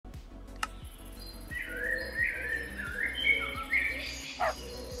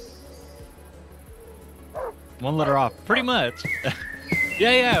One letter off. Pretty much.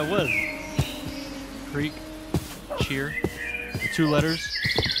 Yeah, it was. Creek. Cheer. 2 letters.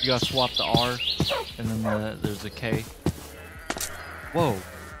 You gotta swap the R. And then there's a K. Whoa.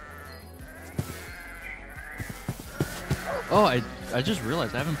 Oh, I just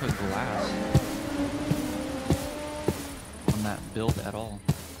realized I haven't put glass on that build at all.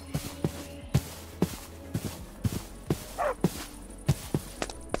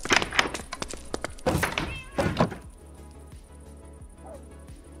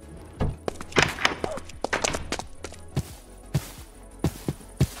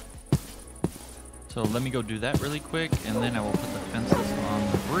 So let me go do that really quick, and then I will put the fences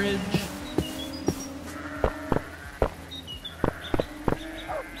on the bridge.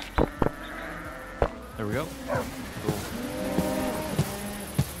 There we go. Cool.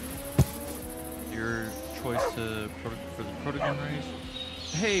 Your choice for the protogun race.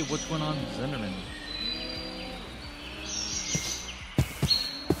 Hey, what's going on, Zenderman?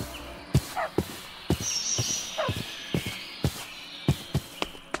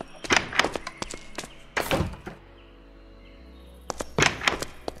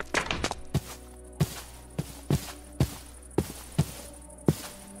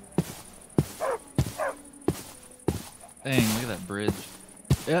 Dang, look at that bridge.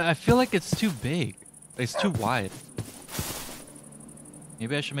 Yeah, I feel like it's too big. It's too wide.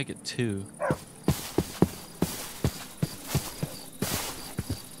 Maybe I should make it 2.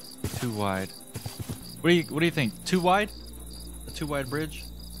 Too wide. What do you think? Too wide? A too wide bridge?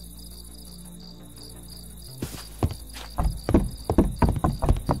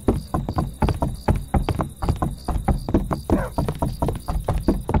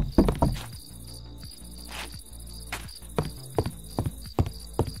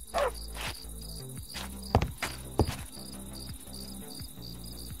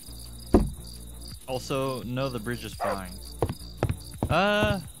 Also, no, the bridge is fine.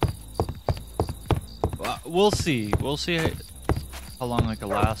 We'll see. We'll see how long I can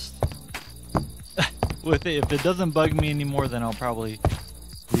last with it. If it doesn't bug me anymore, then I'll probably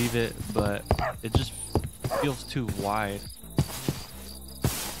leave it. But it just feels too wide.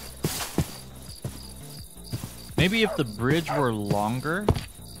 Maybe if the bridge were longer,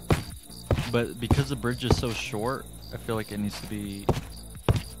 but because the bridge is so short, I feel like it needs to be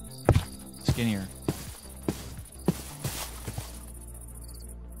skinnier.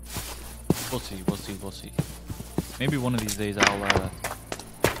 We'll see, we'll see, we'll see. Maybe one of these days I'll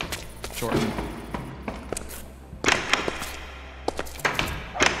shorten.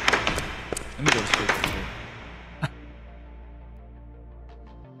 Let me go straight to here.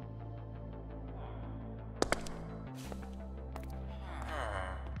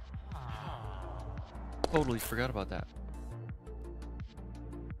 Totally forgot about that.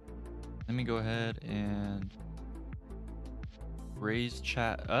 Let me go ahead and raise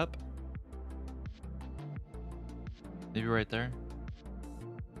chat up. Maybe right there.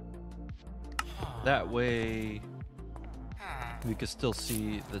 That way we can still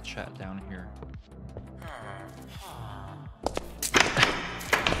see the chat down here.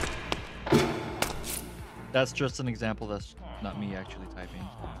 That's just an example. That's not me actually typing.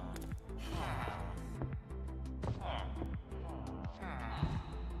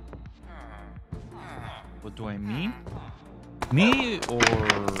 What do I mean? Me or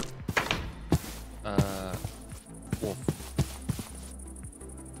Wolf?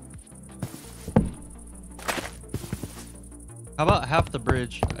 How about half the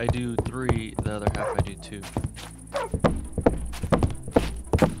bridge I do 3, the other half I do 2?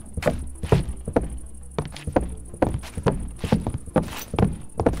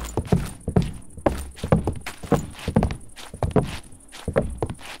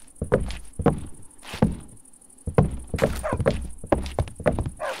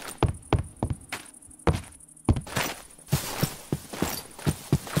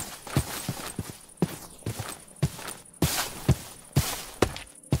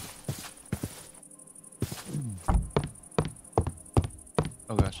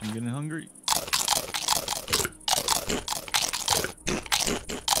 Oh gosh, I'm getting hungry.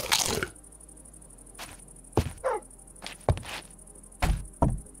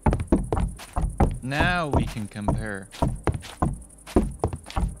 Now we can compare.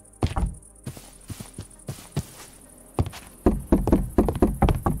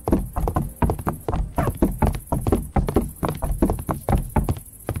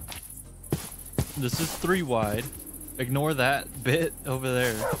 This is 3 wide. Ignore that bit over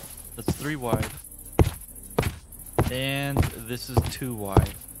there. That's 3 wide. And this is 2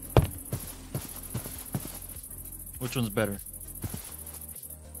 wide. Which one's better?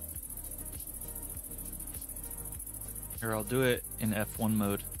 Here, I'll do it in F1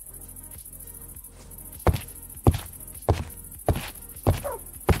 mode.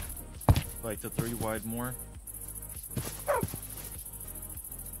 Like the 3 wide more.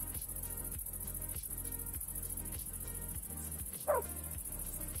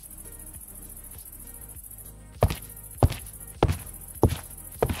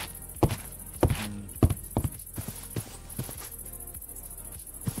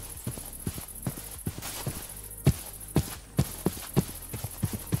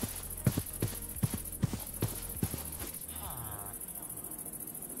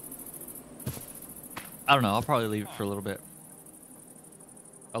 I don't know, I'll probably leave it for a little bit.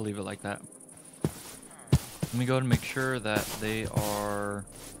 I'll leave it like that. Let me go ahead and make sure that they are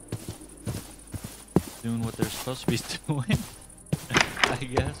doing what they're supposed to be doing, I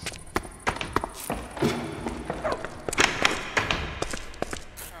guess.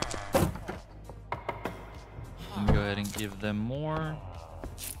 Let me go ahead and give them more.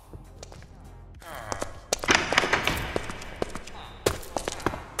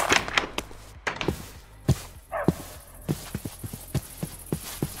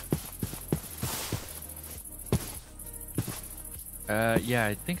 Yeah,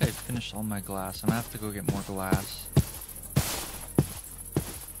 I think I finished all my glass. I'm gonna have to go get more glass.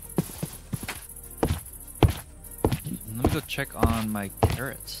 Let me go check on my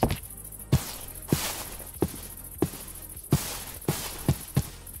carrots.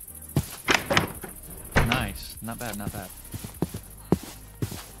 Nice. Not bad, not bad.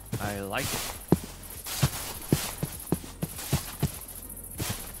 I like it.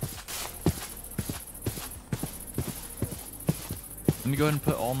 Let me go ahead and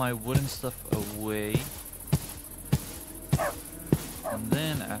put all my wooden stuff away. And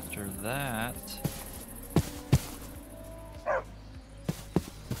then after that...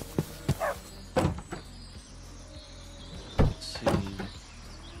 let's see...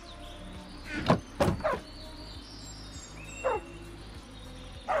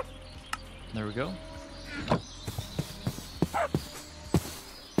 there we go.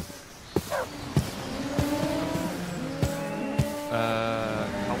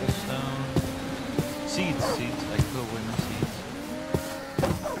 Cobblestone. Seeds. I could put away my seeds.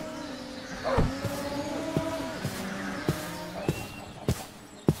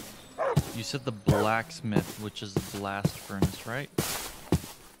 You said the blacksmith, which is the blast furnace, right?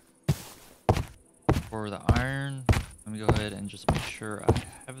 For the iron, let me go ahead and just make sure I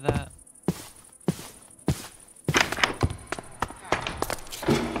have that.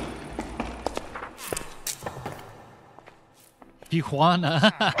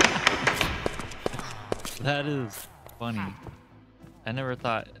 Tijuana. That is funny. I never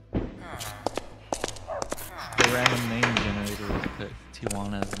thought the random name generator would put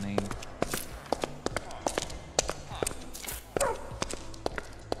Tijuana as a name.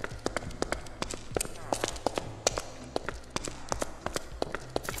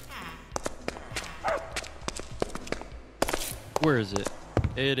 Where is it?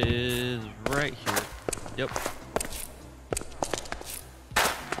 It is right here. Yep.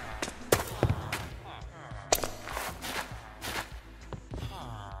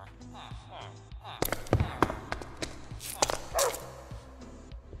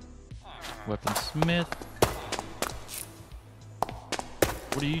 Weaponsmith.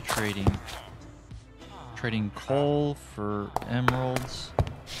 What are you trading? Trading coal for emeralds.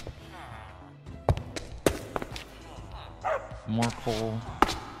 More coal.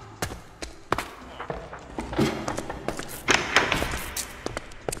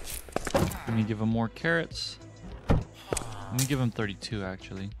 Let me give him more carrots. Let me give him 32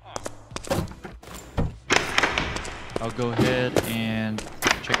 actually. I'll go ahead and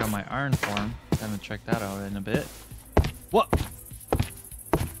check out my iron farm. Haven't checked that out in a bit. What?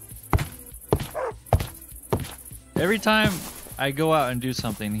 Every time I go out and do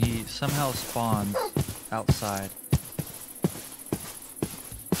something, he somehow spawns outside.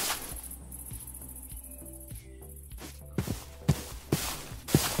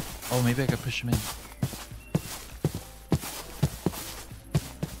 Oh, maybe I could push him in.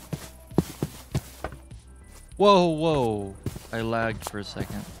 Whoa, whoa. I lagged for a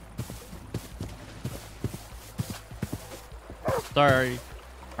second. Sorry,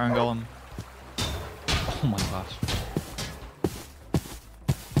 Iron Golem. Oh my gosh.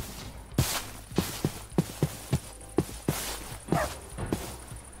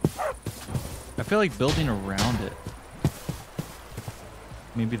 I feel like building around it.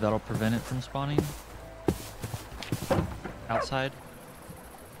 Maybe that'll prevent it from spawning outside.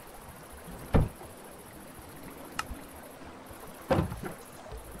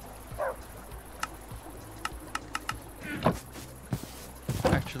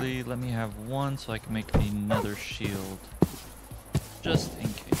 Actually, let me have one so I can make another shield. Just in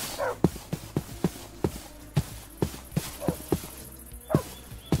case.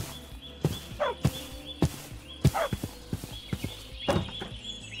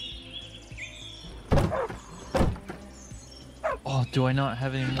 Oh, do I not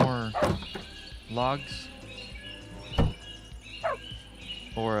have any more logs?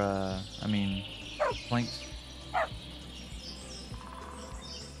 Or, I mean, planks?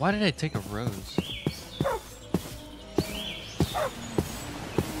 Why did I take a rose?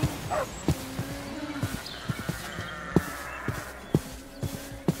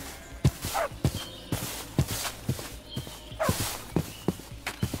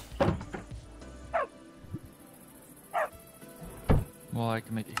 Well, I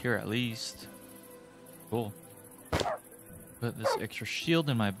can make it here at least. Cool. Put this extra shield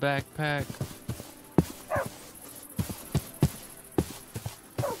in my backpack.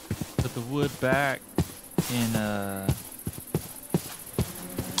 Put the wood back in the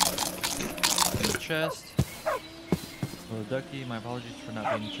chest. Well, Ducky, my apologies for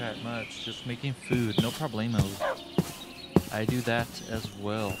not being in chat much. Just making food, no problemo. I do that as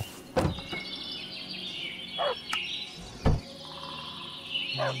well.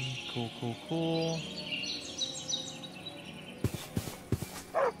 Cool, cool, cool.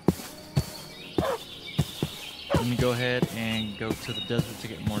 Let me go ahead and go to the desert to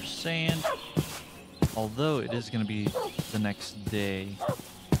get more sand. Although it is going to be the next day.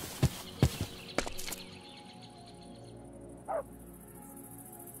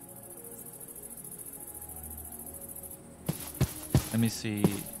 Let me see.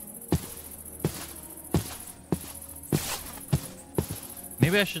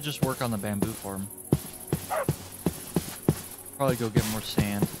 Maybe I should just work on the bamboo farm. Probably go get more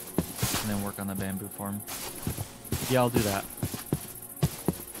sand and then work on the bamboo farm. Yeah, I'll do that.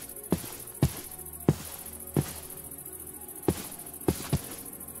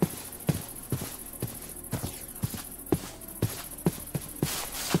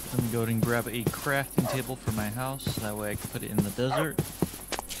 Let me go ahead and grab a crafting table for my house. That way I can put it in the desert.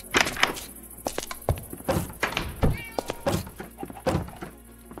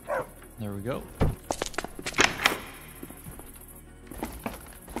 There we go.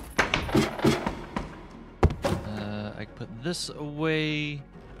 I can put this away.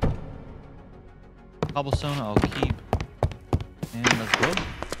 Cobblestone I'll keep. And let's go.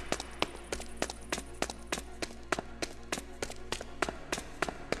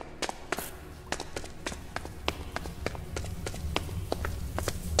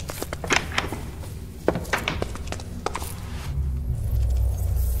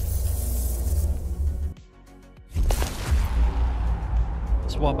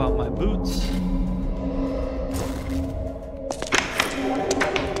 Swap out my boots.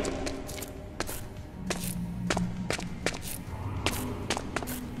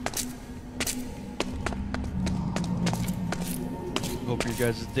 Hope your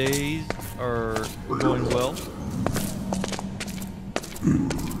guys' days are going well.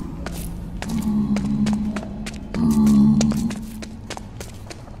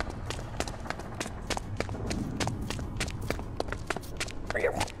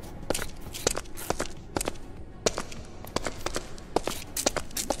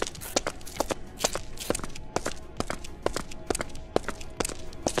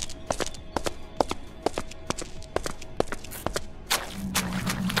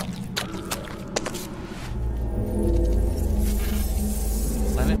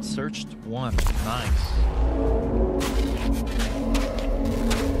 Searched one. Nice.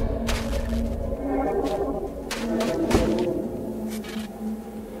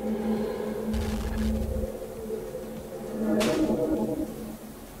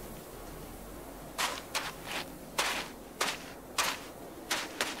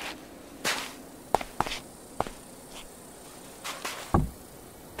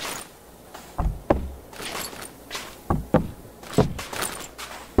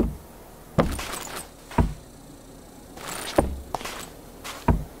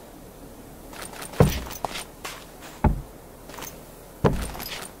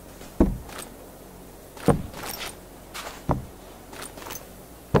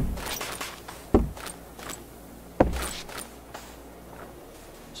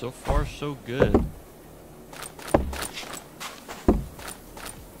 So far, so good.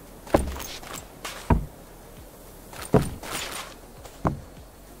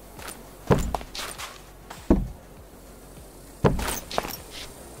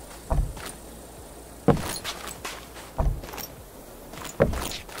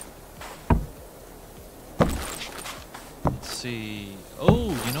 Let's see.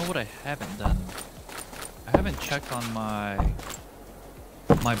 Oh, you know I haven't done. I haven't checked on my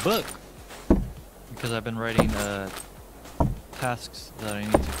book because I've been writing tasks that I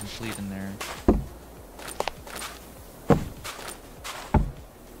need to complete in there.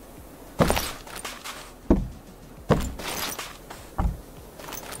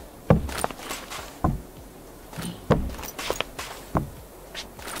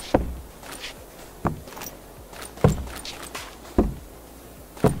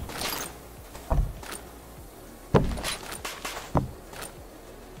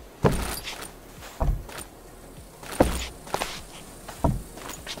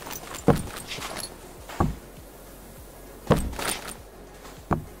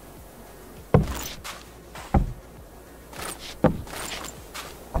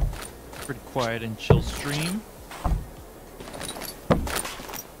 Pretty quiet and chill stream.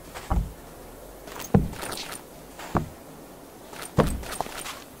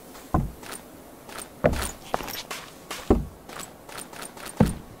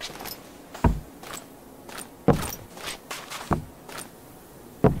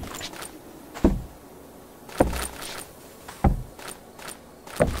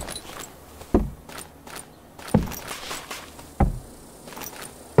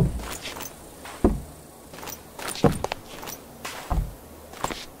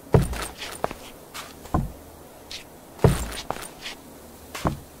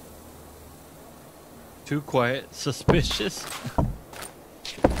 Too quiet, suspicious.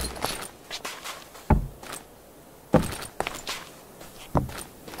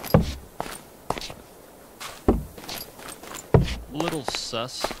 Little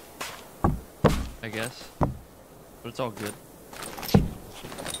sus, I guess, but it's all good.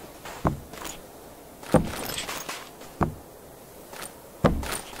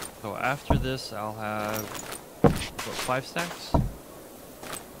 So after this, I'll have, what, 5 stacks?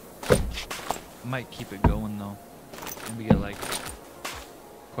 I might keep it going though. Maybe get like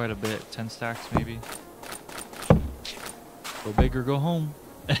quite a bit, 10 stacks maybe. Go big or go home.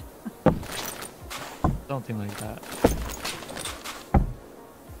 Something like that.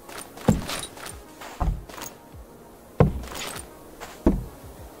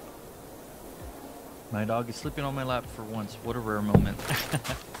 My dog is sleeping on my lap for once. What a rare moment.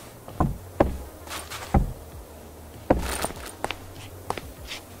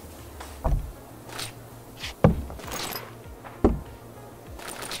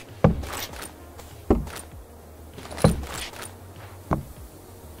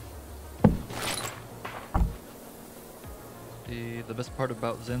 The best part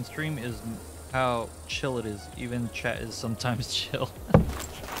about Zen Stream is how chill it is. Even chat is sometimes chill.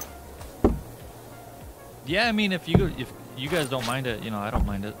 Yeah, I mean, if you guys don't mind it, you know, I don't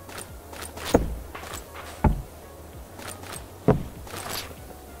mind it.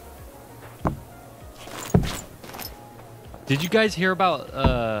 Did you guys hear about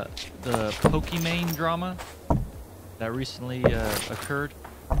the Pokimane drama that recently occurred?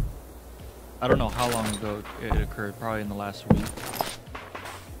 I don't know how long ago it occurred, probably in the last week.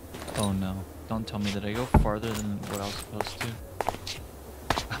 Oh no, don't tell me that I go farther than what I was supposed to.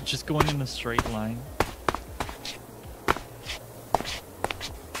 I'm just going in a straight line.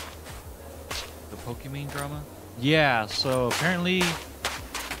 The Pokimane drama? Yeah, so apparently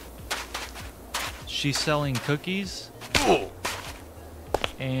she's selling cookies.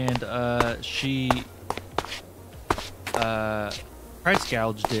 And she price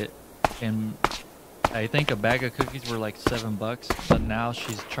gouged it. And I think a bag of cookies were like $7, but now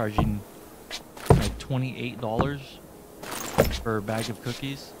she's charging like $28 for a bag of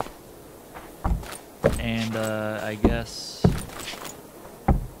cookies. And I guess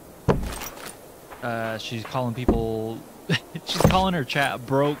she's calling people, she's calling her chat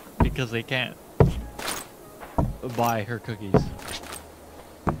broke because they can't buy her cookies.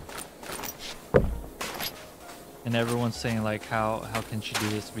 And everyone's saying like, how can she do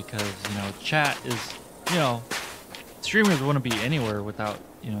this? Because, you know, chat is, you know, streamers wouldn't be anywhere without,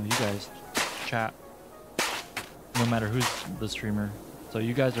 you know, you guys chat. No matter who's the streamer. So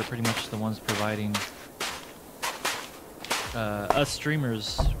you guys are pretty much the ones providing us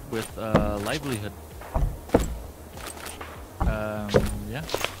streamers with livelihood. Yeah.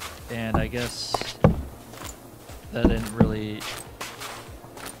 And I guess that didn't really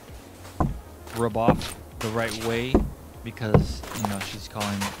rub off the right way, because, you know, she's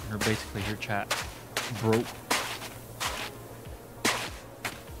calling her, basically her chat broke.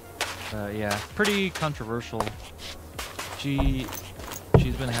 Yeah, pretty controversial. She's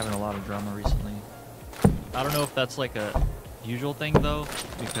been having a lot of drama recently. I don't know if that's like a usual thing though,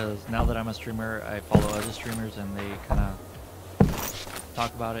 because now that I'm a streamer, I follow other streamers and they kind of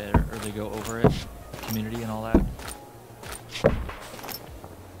talk about it or they go over it, community and all that.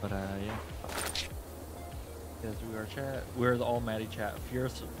 But yeah. Yes, we are chat. We're the Almighty chat. Fear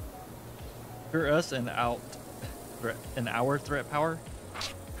us and our threat power.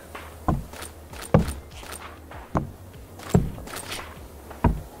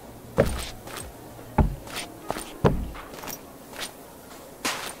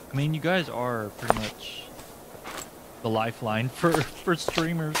 I mean, you guys are pretty much the lifeline for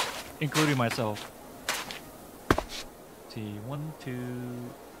streamers, including myself. Let's see, 1, 2, 3,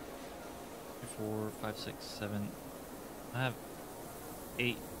 4, 5, 6, 7. I have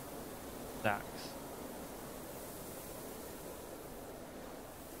 8 stacks.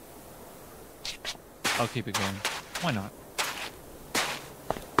 I'll keep it going. Why not?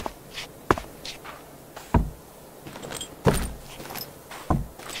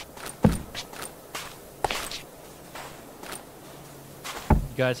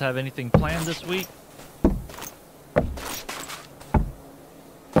 You guys have anything planned this week?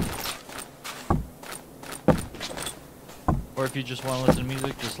 Or if you just want to listen to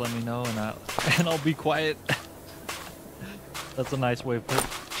music, just let me know and I'll be quiet. That's a nice way of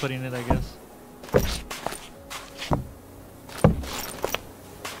putting it, I guess.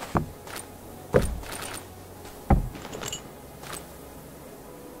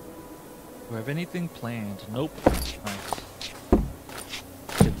 Do I have anything planned? Nope. Nice.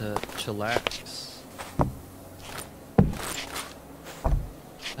 Get to chillax.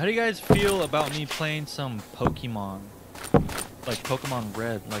 How do you guys feel about me playing some Pokemon? Like Pokemon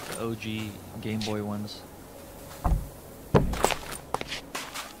Red, like the OG Game Boy ones.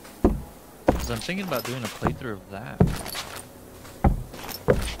 Because I'm thinking about doing a playthrough of that.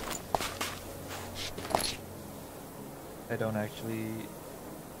 I don't actually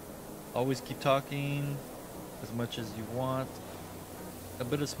always keep talking as much as you want. A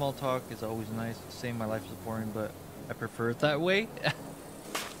bit of small talk is always nice. Saying my life is boring, but I prefer it that way.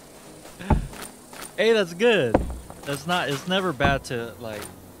 Hey, that's good. It's never bad to, like,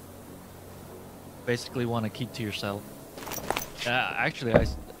 basically want to keep to yourself. Actually,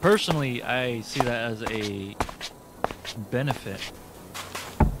 I see that as a benefit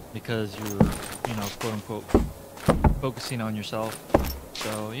because you're, you know, quote unquote, focusing on yourself.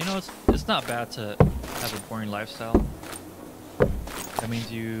 So, you know, it's not bad to have a boring lifestyle. That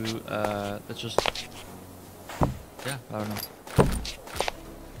means you, that's just, yeah, I don't know.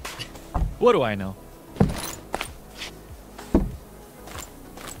 What do I know?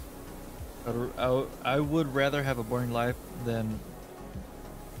 I would rather have a boring life than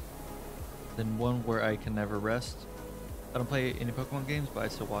one where I can never rest. I don't play any Pokemon games, but I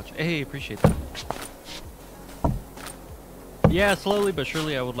still watch. Hey, appreciate that. Yeah, slowly but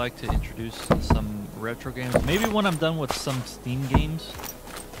surely I would like to introduce some retro games. Maybe when I'm done with some Steam games.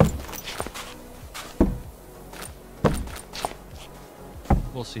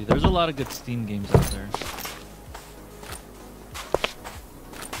 We'll see. There's a lot of good Steam games out there.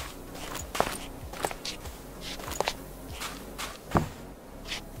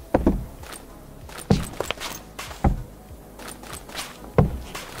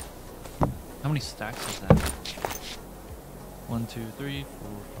 How many stacks is that? 1, 2, 3,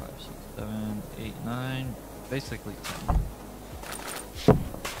 4, 5, 6, 7, 8, 9. Basically 10.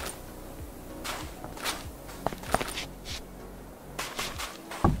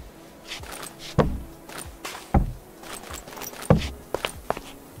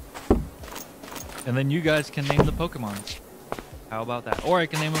 And then you guys can name the Pokemon. How about that? Or I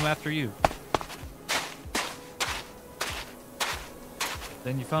can name them after you.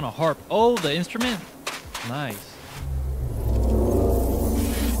 Then you found a harp. Oh, the instrument? Nice.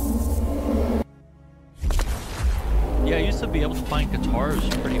 Yeah, I used to be able to find guitars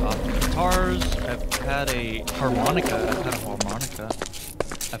pretty often. Guitars, I've had a harmonica.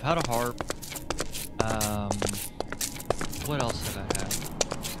 I've had a harp. What else have I had?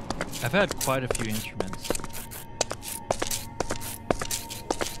 I've had quite a few instruments.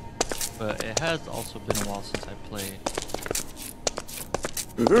 But it has also been a while since I played.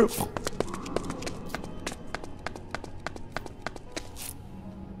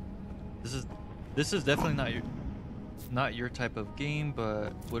 This is definitely not your type of game,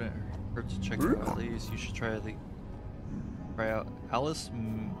 but wouldn't hurt to check it out at least. You should try out Alice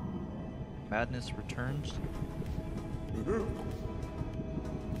Madness Returns.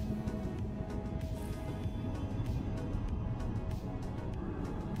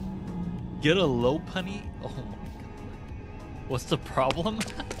 Get a Lopunny? Oh my god. What's the problem?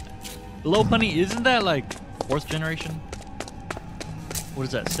 Lopunny, isn't that like 4th generation? What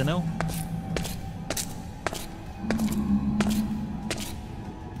is that, Sinnoh?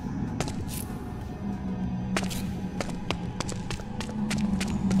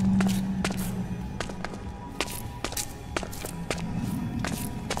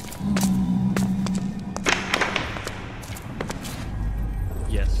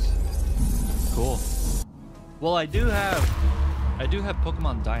 I do have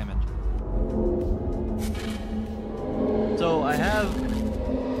Pokemon Diamond. So I have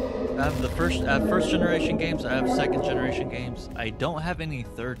the first generation games. I have second generation games. I don't have any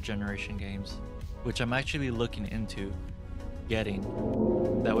third generation games, which I'm actually looking into getting.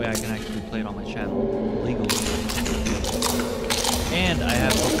 That way I can actually play it on my channel legally. And I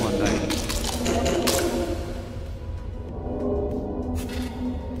have Pokemon Diamond.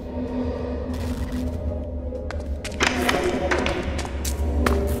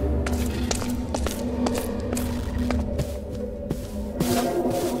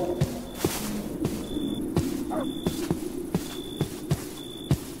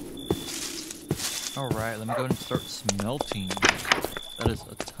 Alright, let me go ahead and start smelting. That is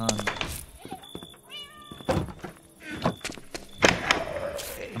a ton.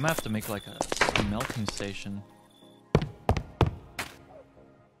 I'm gonna have to make like a smelting station.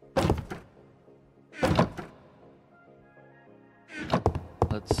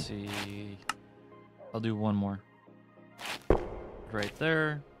 Let's see. I'll do one more. Right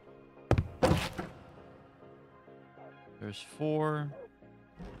there. There's 4.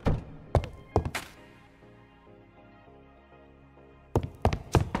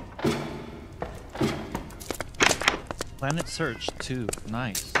 Planet Search 2.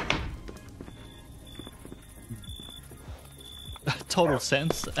 Nice. Total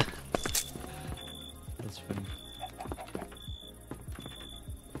sense. That's funny.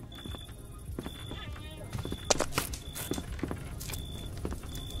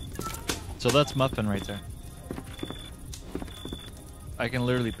 So that's Muffin right there. I can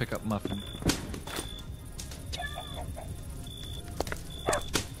literally pick up Muffin.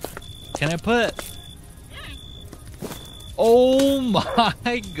 Can I put... Oh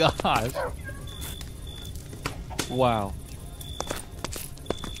my gosh. Wow.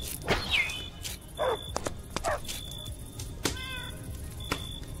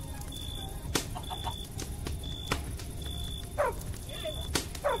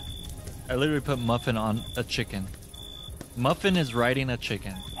 I literally put Muffin on a chicken. Muffin is riding a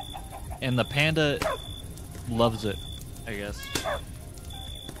chicken. And the panda loves it, I guess.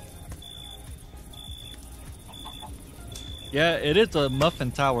 Yeah, it is a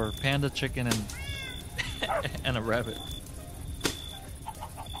muffin tower. Panda, chicken, and and a rabbit.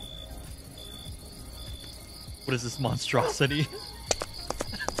 What is this monstrosity?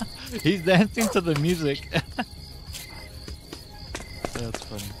 He's dancing to the music. That's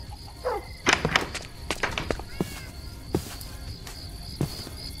funny.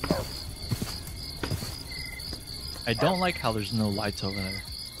 I don't like how there's no lights over there.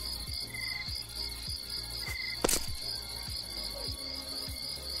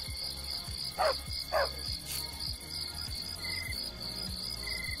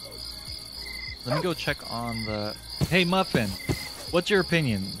 Let me go check on the... Hey Muffin, what's your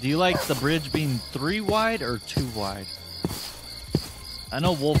opinion? Do you like the bridge being 3 wide or 2 wide? I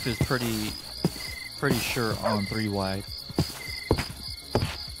know Wolf is pretty sure on 3 wide.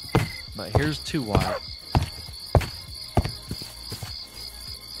 But here's 2 wide.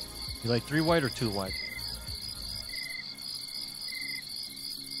 You like 3 wide or 2 wide?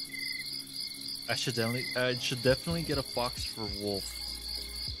 I should definitely get a fox for Wolf.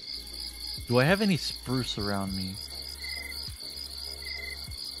 Do I have any spruce around me?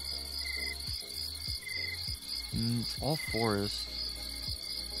 It's all forest.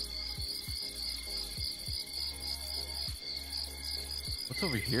 What's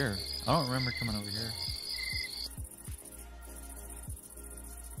over here? I don't remember coming over here.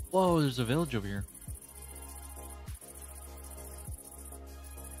 Whoa, there's a village over here.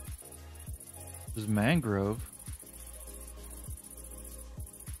 There's mangrove.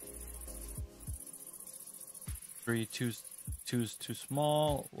 Two's too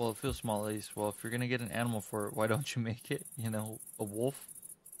small. Well, it feels small at least. Well, if you're gonna get an animal for it, why don't you make it, you know, a wolf?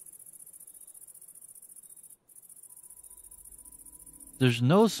 There's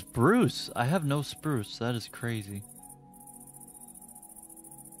no spruce. I have no spruce. That is crazy.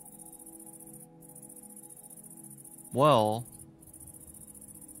 Well,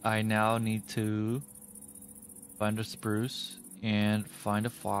 I now need to find a spruce and find a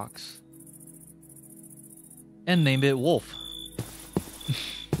fox and name it Wolf.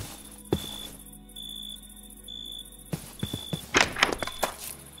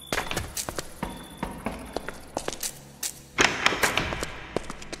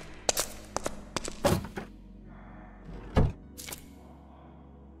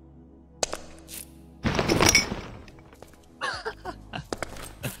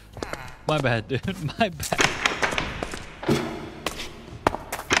 My bad, dude. My bad.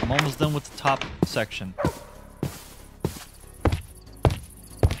 I'm almost done with the top section.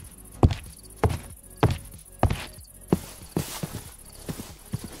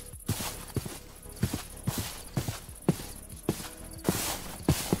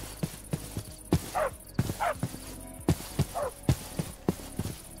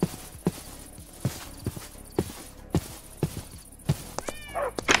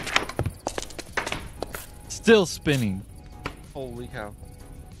 still spinning. Holy cow.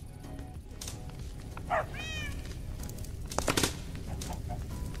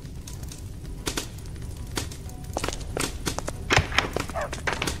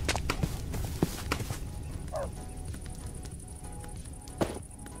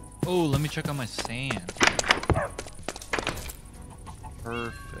 Oh, let me check on my sand.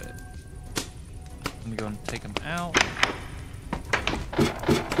 Perfect. Let me go and take them out.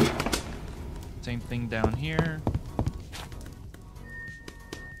 Same thing down here.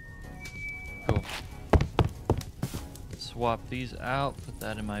 Cool. Swap these out, put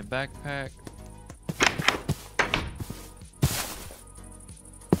that in my backpack.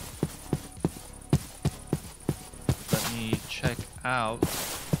 Let me check out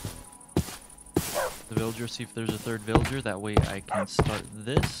the villager, see if there's a third villager. That way I can start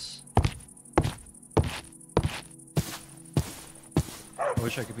this. I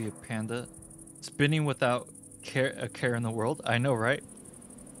wish I could be a panda. Spinning without a care in the world. I know, right?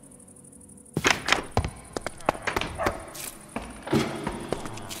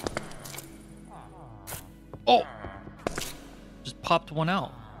 Oh! Just popped one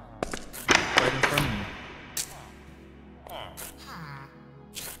out. Right in front of me.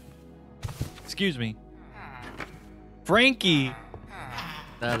 Excuse me. Frankie!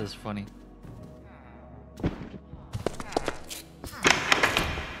 That is funny.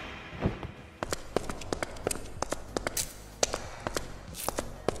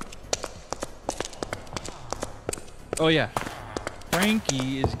 Oh yeah,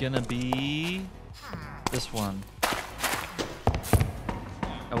 Frankie is gonna be this one.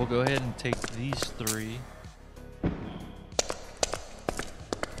 I will go ahead and take these 3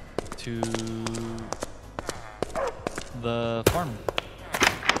 to the farm.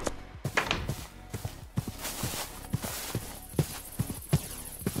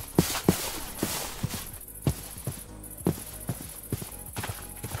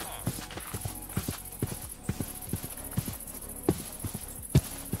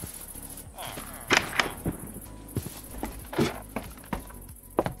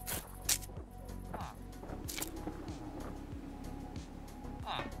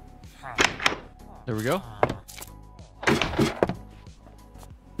 There we go.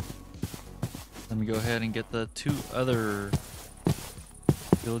 Let me go ahead and get the 2 other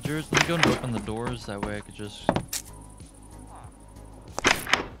villagers. Let me go and open the doors. That way I could just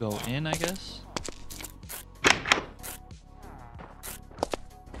go in, I guess.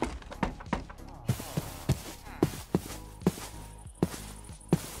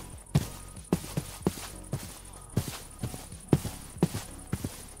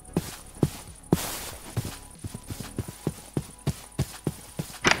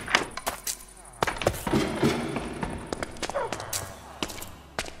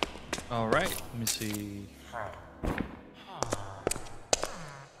 All right, let me see.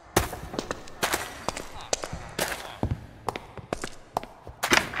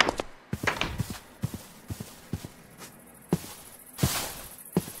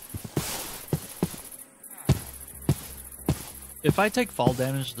 If I take fall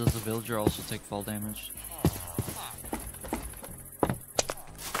damage, does the villager also take fall damage?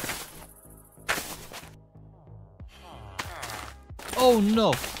 Oh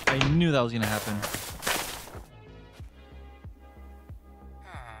no! I knew that was gonna happen.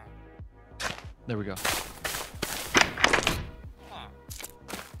 There we go.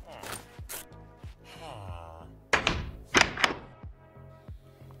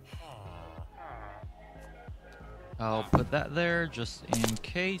 I'll put that there just in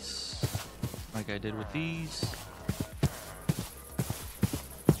case, like I did with these.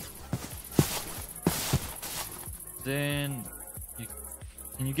 Then,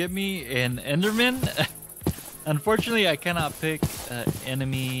 can you get me an Enderman? Unfortunately, I cannot pick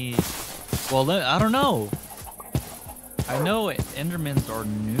enemy. Well, I don't know. I know Endermans are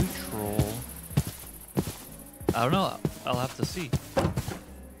neutral. I don't know. I'll have to see.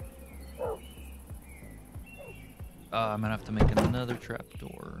 I'm gonna have to make another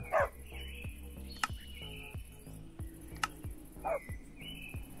trapdoor.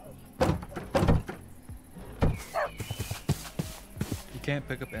 You can't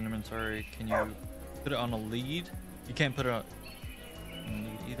pick up Enderman, sorry. Can you put it on a lead? You can't put it on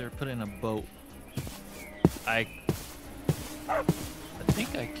lead either. Put it in a boat. I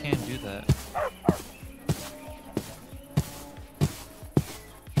think I can do that.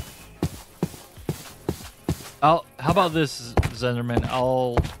 How about this, Zenderman?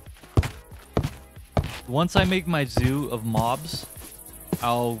 Once I make my zoo of mobs,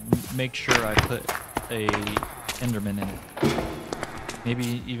 I'll make sure I put a Enderman in it.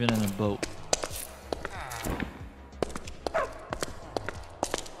 Maybe even in a boat.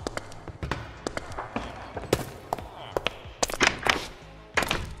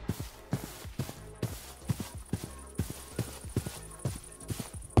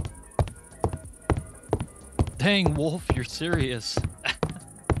 Dang, Wolf, you're serious.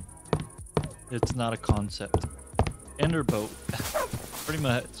 It's not a concept. Ender boat. Pretty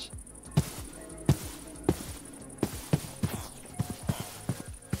much.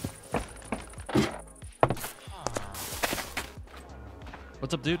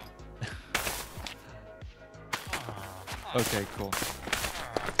 What's up, dude? Okay, cool.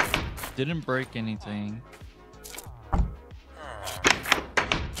 Didn't break anything.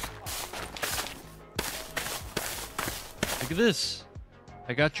 Look at this.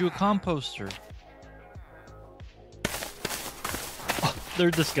 I got you a composter. Oh,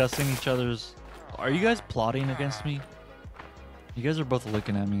 they're discussing each other's... Are you guys plotting against me? You guys are both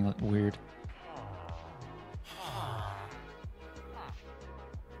looking at me like weird.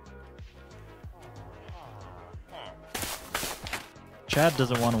 Chad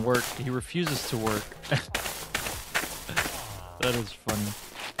doesn't want to work. He refuses to work. That is funny.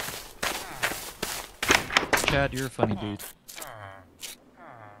 Chad, you're a funny dude.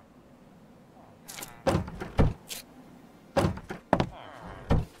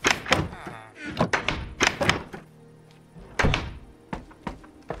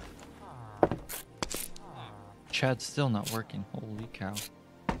 Chad's still not working. Holy cow.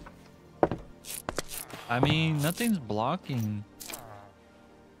 I mean, nothing's blocking.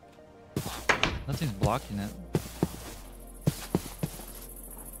 Nothing's blocking it.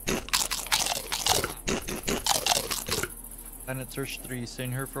 Planet Search 3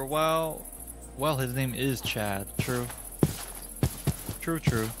 sitting here for a while. Well, his name is Chad. True. True,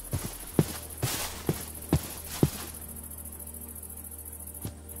 true.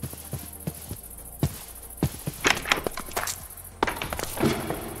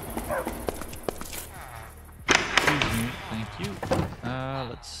 Excuse me. Thank you.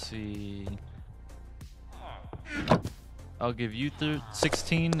 Let's see. I'll give you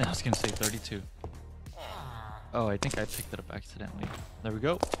 16. I was gonna say 32. Oh, I think I picked it up accidentally. There we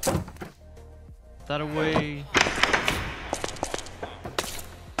go. Put that away.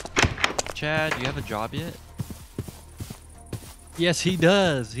 Chad, do you have a job yet? Yes, he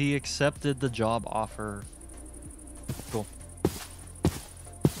does. He accepted the job offer. Cool.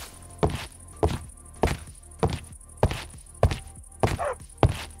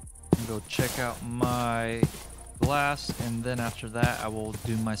 Go check out my glass, and then after that I will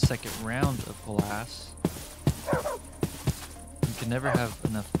do my second round of glass. You can never have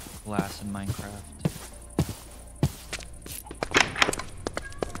enough glass in Minecraft.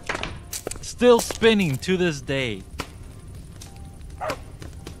 Still spinning to this day.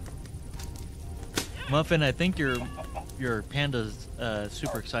 Muffin, I think your panda's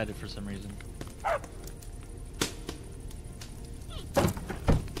super excited for some reason.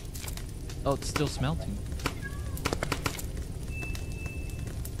 Oh, it's still smelting.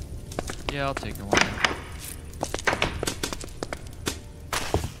 Yeah, I'll take it one.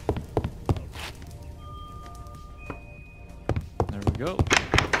 There we go.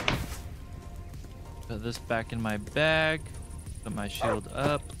 Put this back in my bag. Put my shield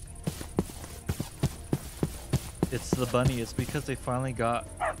up. It's the bunny. It's because they finally got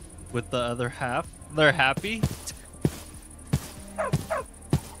with the other half. They're happy.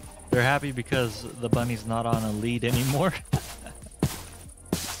 They're happy because the bunny's not on a lead anymore.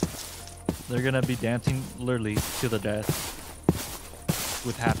 They're gonna be dancing literally to the death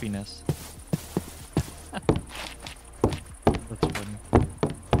with happiness. That's funny.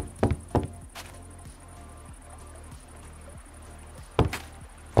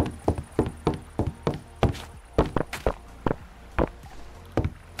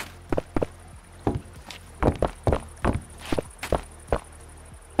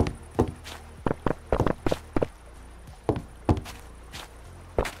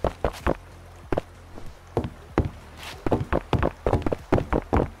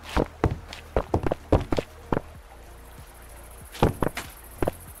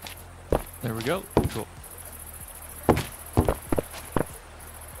 There we go. Cool.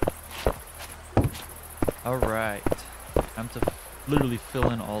 All right. Time to literally fill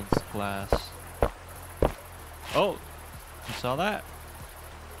in all this glass. Oh, you saw that?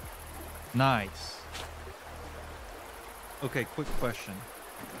 Nice. Okay, quick question.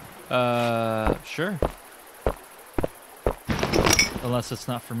 Sure. Unless it's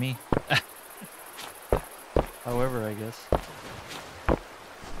not for me. However, I guess.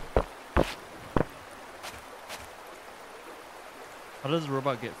 How does the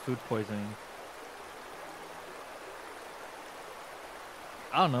robot get food poisoning?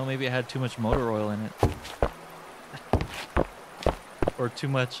 I don't know, maybe it had too much motor oil in it. Or too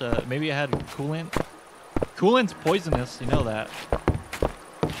much, maybe it had coolant. Coolant's poisonous, you know that.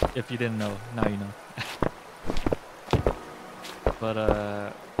 If you didn't know, now you know.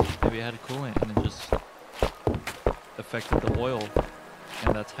 but maybe it had a coolant and it just affected the oil,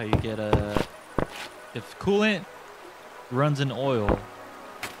 and that's how you get a. If coolant runs in oil,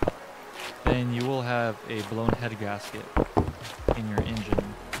 then you will have a blown head gasket in your engine,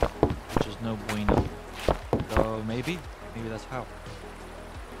 which is no bueno. So maybe that's how.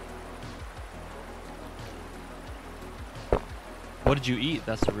 What did you eat?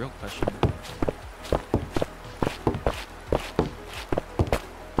 That's the real question.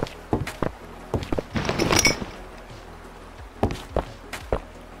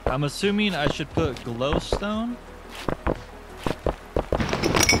 I'm assuming I should put glowstone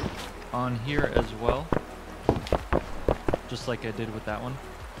on here as well, just like I did with that one.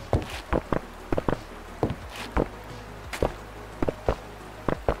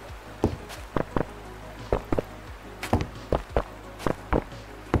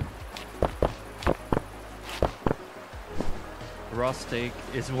 Raw steak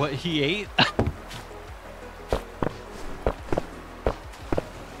is what he ate.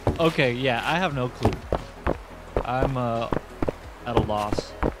 Okay, yeah, I have no clue. I'm at a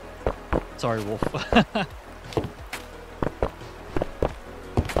loss. Sorry, Wolf.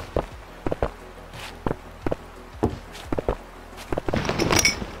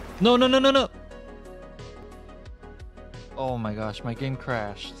 No, no, no, no, no. Oh my gosh, my game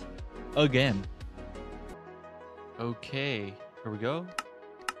crashed. Again. Okay, here we go.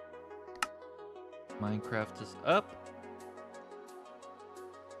 Minecraft is up.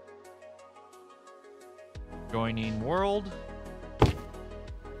 Joining world.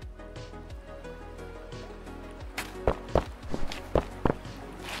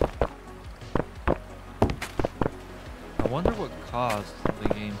 I wonder what caused the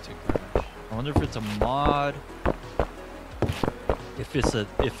game to crash. I wonder if it's a mod, if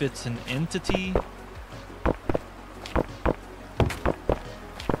it's an entity.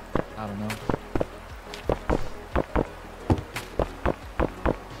 I don't know.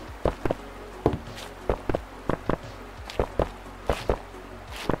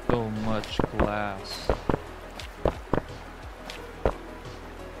 So much glass.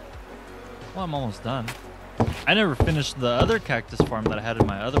 Well, I'm almost done. I never finished the other cactus farm that I had in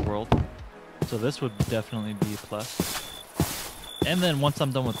my other world, so this would definitely be a plus. And then once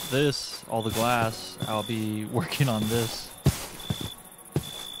I'm done with this, all the glass, I'll be working on this.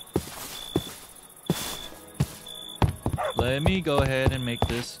 Let me go ahead and make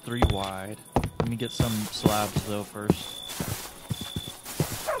this 3 wide. Let me get some slabs though first.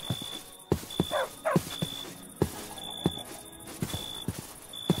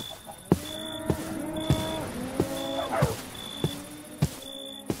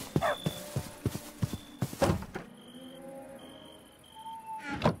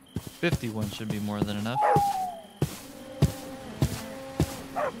 $51 should be more than enough.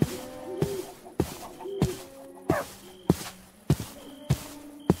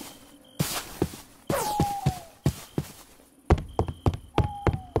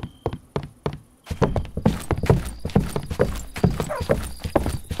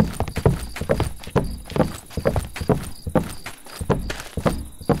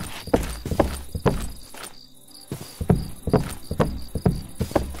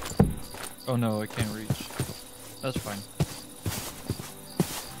 Oh no, I can't reach. That's fine.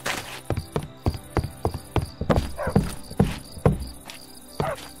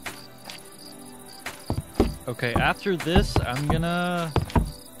 Okay, after this, I'm gonna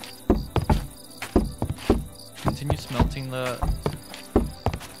continue smelting the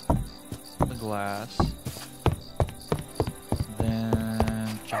glass.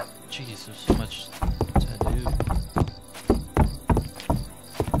 Then, jeez, there's so much to do.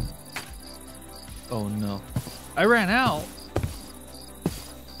 Oh no. I ran out!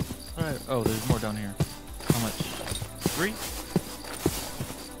 Alright, oh, there's more down here. How much? 3?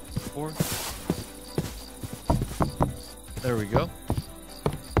 4? There we go.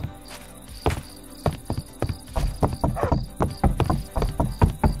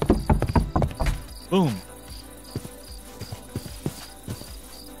 Boom!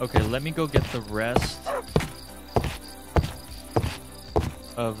 Okay, let me go get the rest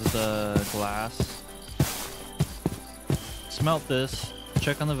of the glass. Smelt this,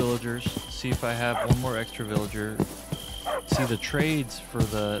 check on the villagers, see if I have one more extra villager, see the trades for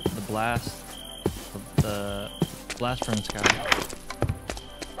the blast furnace guy.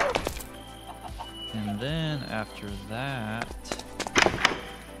 And then after that,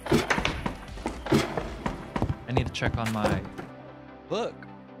 I need to check on my book.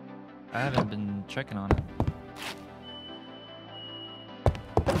 I haven't been checking on it.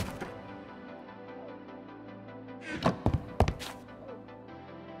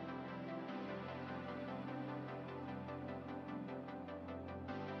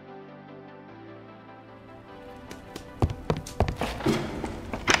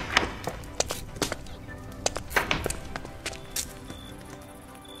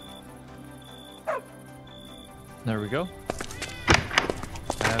 There we go.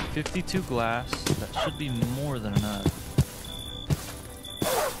 I have 52 glass. That should be more than enough.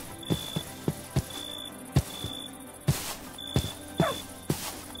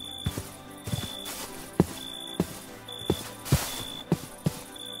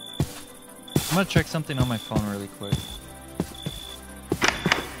 I'm gonna check something on my phone really quick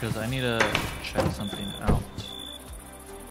because I need to check something out.